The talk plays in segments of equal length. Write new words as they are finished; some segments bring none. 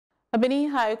The Benin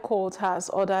High Court has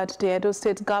ordered the Edo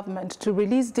State Government to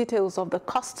release details of the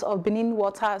costs of Benin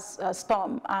Water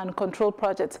Storm and Control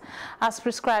projects as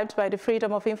prescribed by the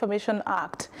Freedom of Information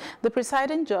Act. The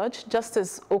presiding judge,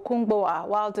 Justice Okungbowa,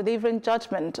 while delivering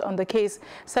judgment on the case,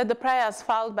 said the priors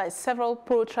filed by several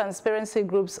pro-transparency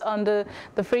groups under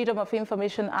the Freedom of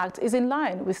Information Act is in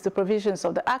line with the provisions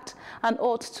of the Act and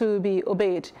ought to be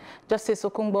obeyed. Justice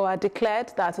Okungbowa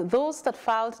declared that those that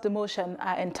filed the motion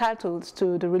are entitled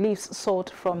to the relief sought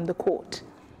from the court.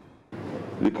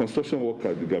 The construction work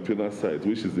at the Gapiona site,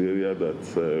 which is the area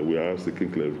that we are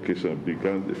seeking clarification,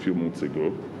 began a few months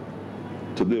ago.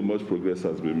 Today, much progress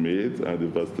has been made, and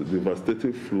the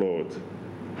devastating flood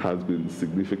has been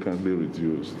significantly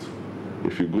reduced.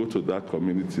 If you go to that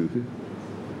community,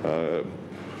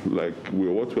 what we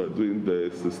are doing there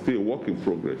is still a work in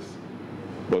progress.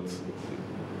 But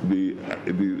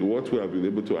what we have been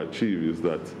able to achieve is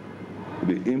that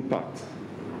the impact,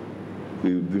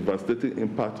 the devastating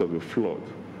impact of the flood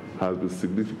has been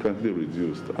significantly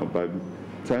reduced, and by the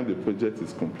time the project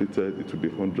is completed, it will be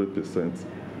 100%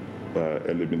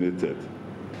 eliminated.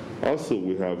 Also,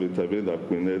 we have intervened at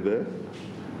Quinede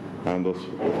and of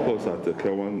course at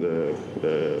Akewan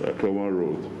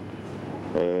Road.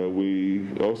 We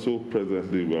are also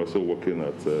working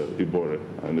at Ibore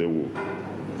and Ewu.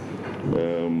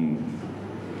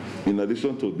 In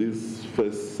addition to these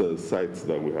first sites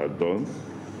that we had done,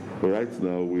 right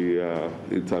now we are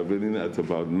intervening at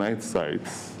about 9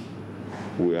 sites.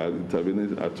 We are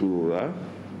intervening at Urura,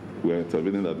 we are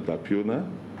intervening at Gapiona,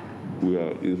 we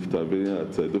are intervening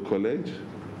at Edo College,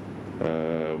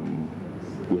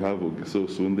 we have Ogiso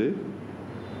Sunde,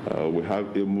 we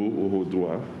have Emu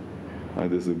Ohodua, and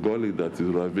there's a gully that is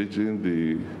ravaging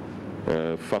the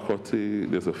faculty.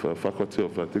 There's a faculty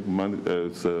of, I think,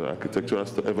 architectural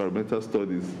environmental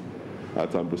studies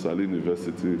at Ambrosali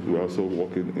University. We're also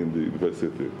working in the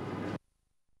university.